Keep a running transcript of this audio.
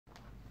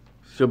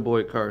It's your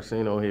boy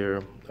Carcino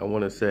here. I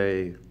want to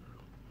say,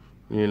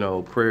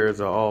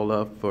 prayers are all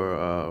up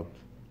for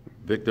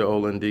Victor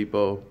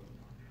Oladipo,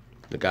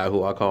 the guy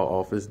who I call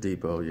Office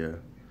Depot, yeah.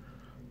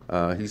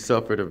 He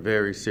suffered a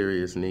very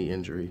serious knee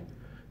injury,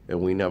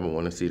 and we never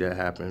want to see that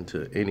happen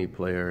to any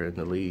player in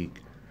the league,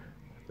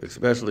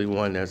 especially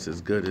one that's as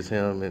good as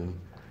him. And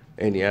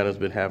Indiana's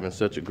been having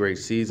such a great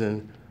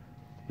season.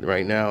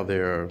 Right now,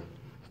 they're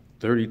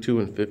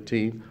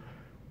 32-15.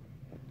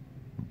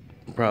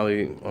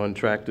 Probably on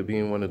track to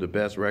being one of the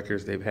best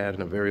records they've had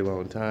in a very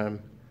long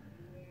time.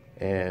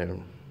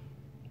 And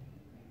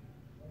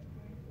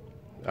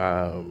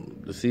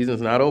the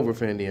season's not over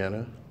for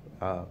Indiana.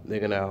 They're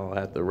going to all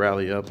have to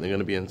rally up. They're going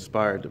to be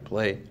inspired to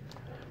play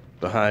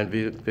behind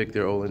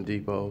Victor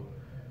Oladipo.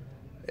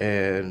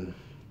 And,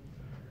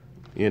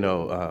 it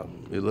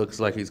looks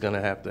like he's going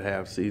to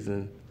have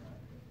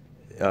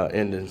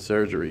season-ending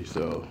surgery.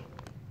 So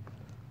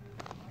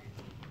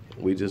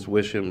we just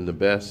wish him the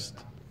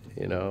best.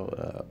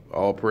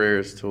 All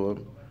prayers to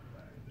him.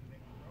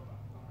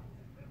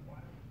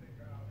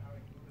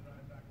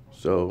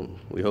 So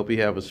we hope he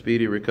have a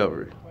speedy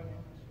recovery.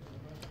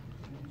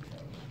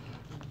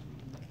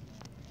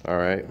 All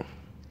right.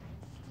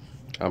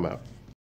 I'm out.